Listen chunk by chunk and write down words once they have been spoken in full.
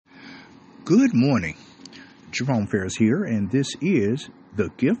Good morning. Jerome Ferris here, and this is the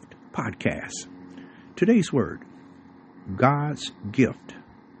Gift Podcast. Today's word, God's gift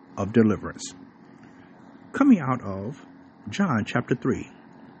of deliverance. Coming out of John chapter 3,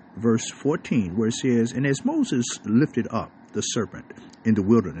 verse 14, where it says, "And as Moses lifted up the serpent in the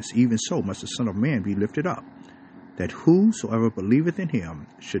wilderness, even so must the Son of Man be lifted up, that whosoever believeth in him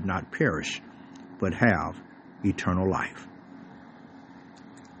should not perish, but have eternal life."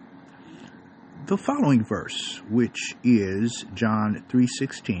 The following verse, which is John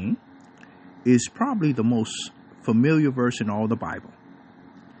 3:16, is probably the most familiar verse in all the Bible.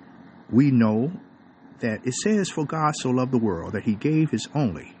 We know that it says, "For God so loved the world that he gave his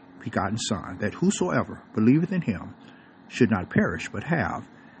only begotten Son, that whosoever believeth in him should not perish, but have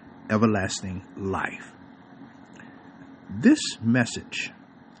everlasting life." This message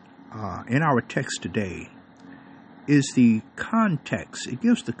in our text today is the context. It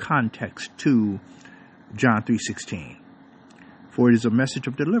gives the context to John 3:16. For it is a message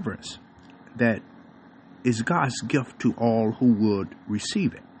of deliverance that is God's gift to all who would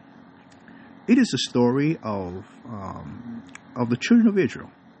receive it. It is a story of the children of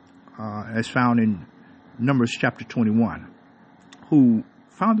Israel, as found in Numbers chapter 21, who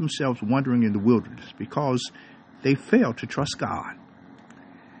found themselves wandering in the wilderness because they failed to trust God.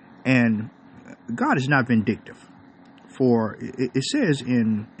 And God is not vindictive. For it says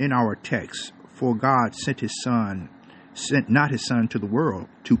in our text, "For God sent not his Son to the world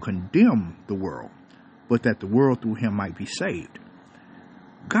to condemn the world, but that the world through him might be saved."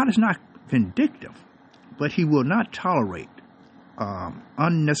 God is not vindictive, but he will not tolerate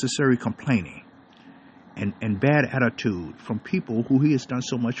unnecessary complaining and bad attitude from people who he has done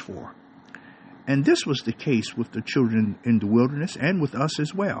so much for. And this was the case with the children in the wilderness and with us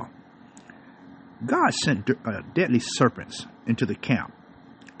as well. God sent deadly serpents into the camp.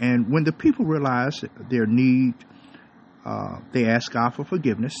 And when the people realized their need, they asked God for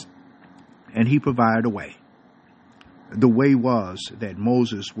forgiveness, and he provided a way. The way was that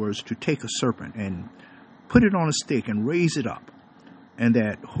Moses was to take a serpent and put it on a stick and raise it up, and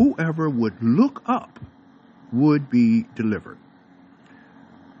that whoever would look up would be delivered.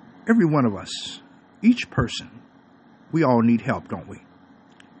 Every one of us, each person, we all need help, don't we?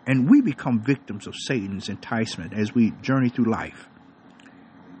 And we become victims of Satan's enticement as we journey through life.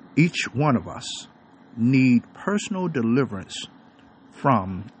 Each one of us need personal deliverance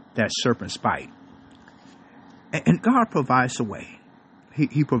from that serpent's bite. And God provides a way.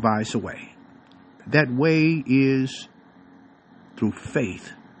 He provides a way. That way is through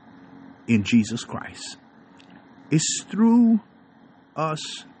faith in Jesus Christ. It's through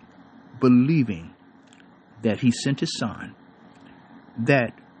us believing that he sent his Son,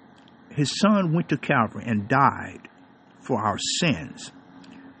 that his Son went to Calvary and died for our sins,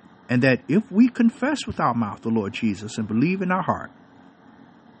 and that if we confess with our mouth the Lord Jesus and believe in our heart,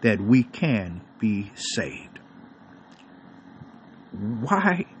 that we can be saved.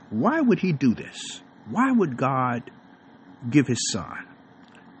 Why would he do this? Why would God give his Son?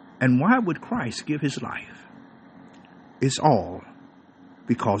 And why would Christ give his life? It's all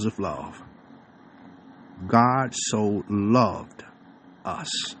because of love. God so loved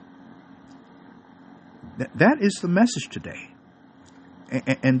us. That is the message today.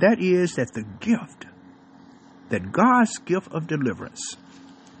 And that is that the gift, that God's gift of deliverance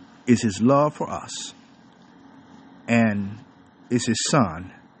is his love for us and is his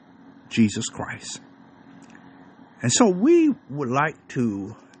Son, Jesus Christ. And so we would like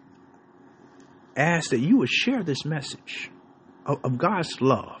to ask that you would share this message of God's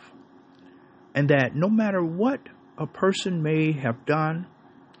love, and that no matter what a person may have done,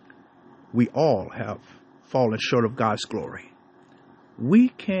 we all have fallen short of God's glory. We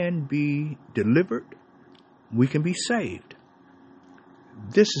can be delivered. We can be saved.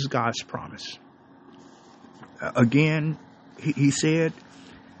 This is God's promise. Again, he said,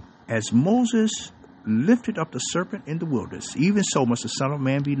 "As Moses lifted up the serpent in the wilderness, even so must the Son of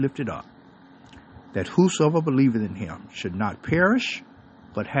Man be lifted up, that whosoever believeth in him should not perish,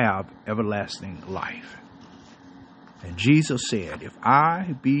 but have everlasting life." And Jesus said, "If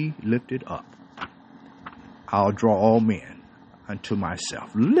I be lifted up, I'll draw all men unto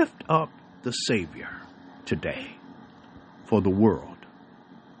myself." Lift up the Savior today for the world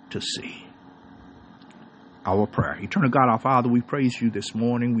to see. Our prayer. Eternal God, our Father, we praise you this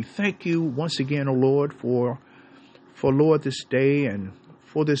morning. We thank you once again, O Lord, for Lord, this day and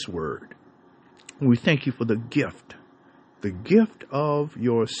for this word. We thank you for the gift of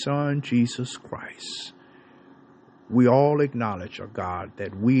your Son, Jesus Christ. We all acknowledge, O God,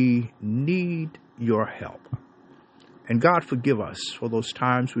 that we need your help. And God, forgive us for those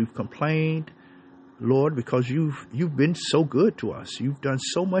times we've complained, Lord, because you've been so good to us. You've done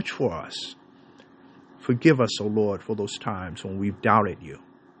so much for us. Forgive us, O Lord, for those times when we've doubted you.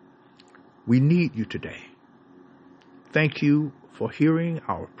 We need you today. Thank you for hearing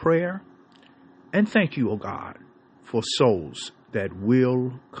our prayer. And thank you, O God, for souls that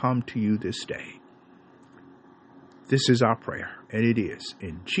will come to you this day. This is our prayer, and it is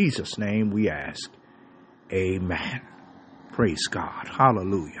in Jesus' name we ask. Amen. Praise God.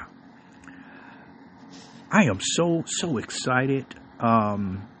 Hallelujah. I am so excited.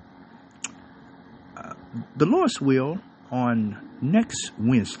 The Lord's will, on next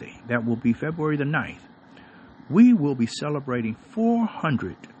Wednesday, that will be February the 9th, we will be celebrating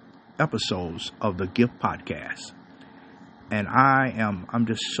 400 episodes of the Gift Podcast. And I'm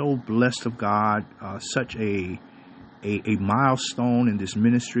just so blessed of God, such a milestone in this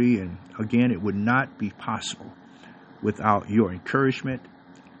ministry. And again, it would not be possible without your encouragement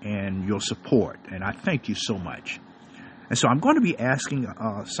and your support. And I thank you so much. And so I'm going to be asking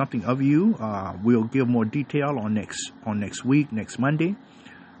something of you. We'll give more detail on next week, next Monday.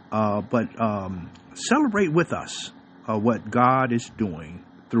 But celebrate with us what God is doing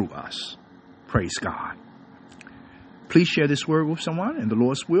through us. Praise God. Please share this word with someone, and the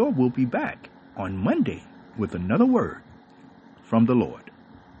Lord's will, we'll be back on Monday with another word from the Lord.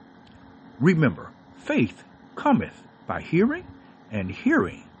 Remember, faith cometh by hearing, and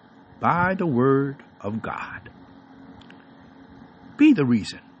hearing by the word of God. Be the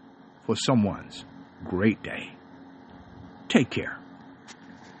reason for someone's great day. Take care.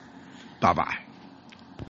 Bye-bye.